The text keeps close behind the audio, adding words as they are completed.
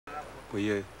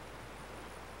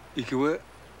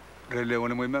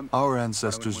Our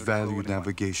ancestors valued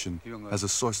navigation as a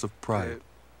source of pride.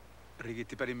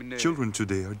 Children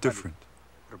today are different.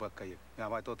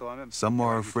 Some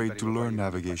are afraid to learn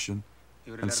navigation,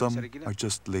 and some are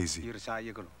just lazy.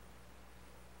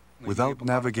 Without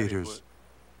navigators,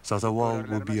 Satawal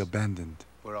will be abandoned.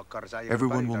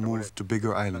 Everyone will move to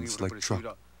bigger islands like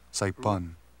Truk,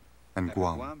 Saipan, and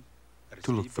Guam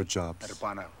to look for jobs.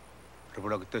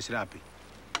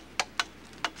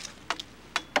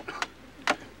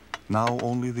 Now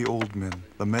only the old men,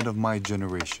 the men of my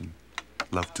generation,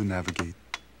 love to navigate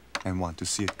and want to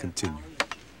see it continue.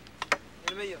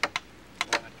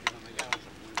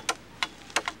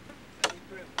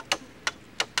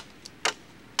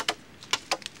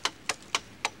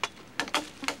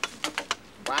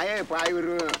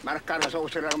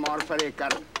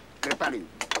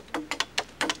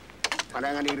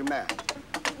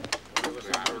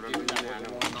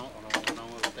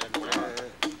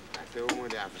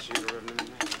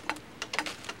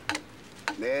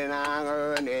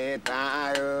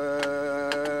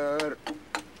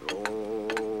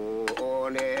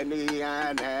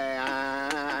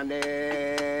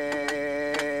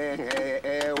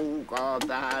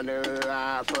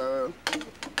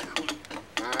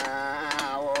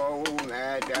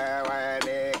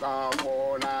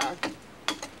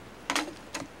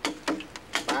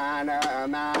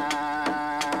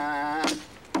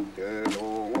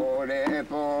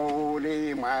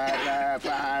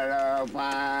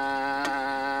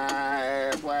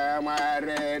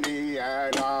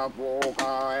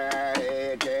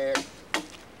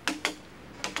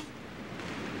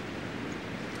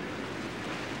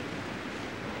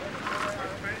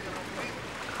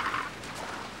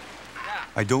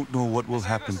 I don't know what will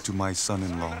happen to my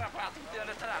son-in-law.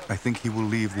 I think he will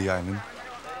leave the island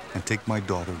and take my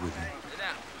daughter with him.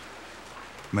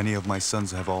 Many of my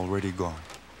sons have already gone.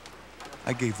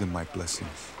 I gave them my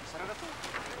blessings.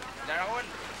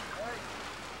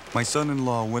 My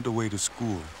son-in-law went away to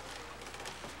school.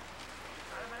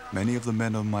 Many of the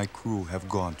men of my crew have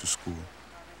gone to school.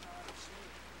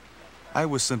 I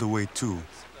was sent away too,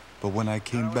 but when I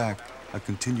came back, I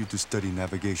continued to study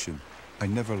navigation. I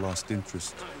never lost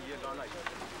interest.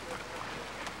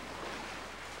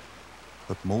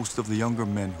 But most of the younger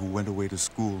men who went away to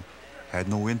school had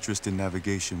no interest in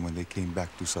navigation when they came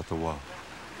back to Satawal.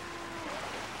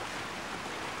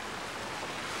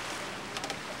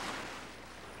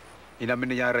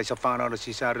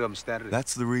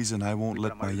 That's the reason I won't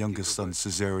let my youngest son,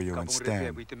 Cesario and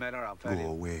Stan, go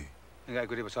away.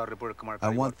 I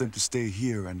want them to stay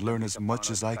here and learn as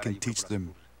much as I can teach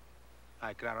them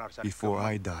before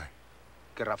I die.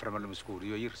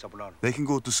 They can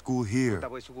go to school here,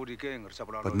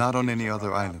 but not on any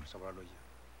other island.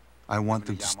 I want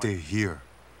them to stay here.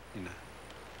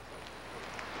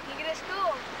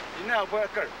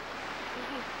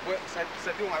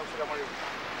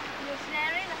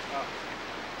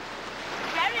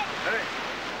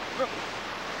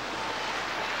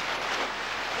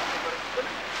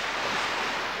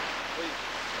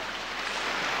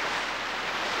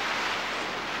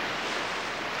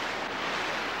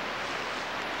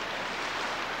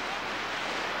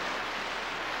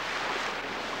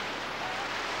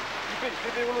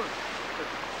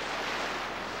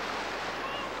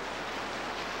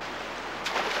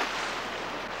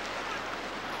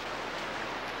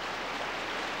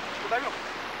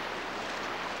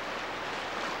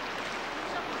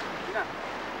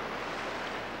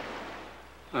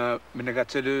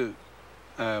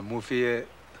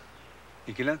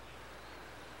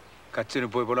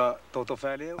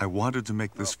 I wanted to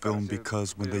make this film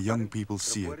because when the young people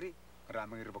see it,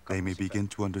 they may begin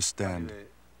to understand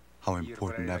how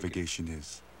important navigation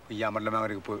is.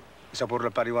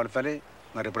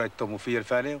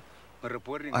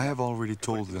 I have already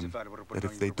told them that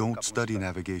if they don't study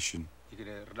navigation,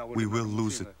 we will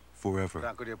lose it forever.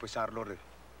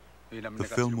 The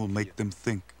film will make them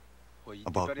think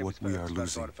about what we are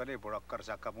losing.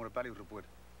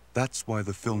 That's why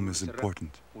the film is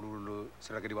important.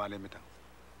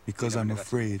 Because I'm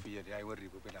afraid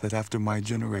that after my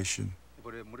generation,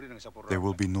 there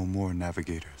will be no more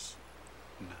navigators.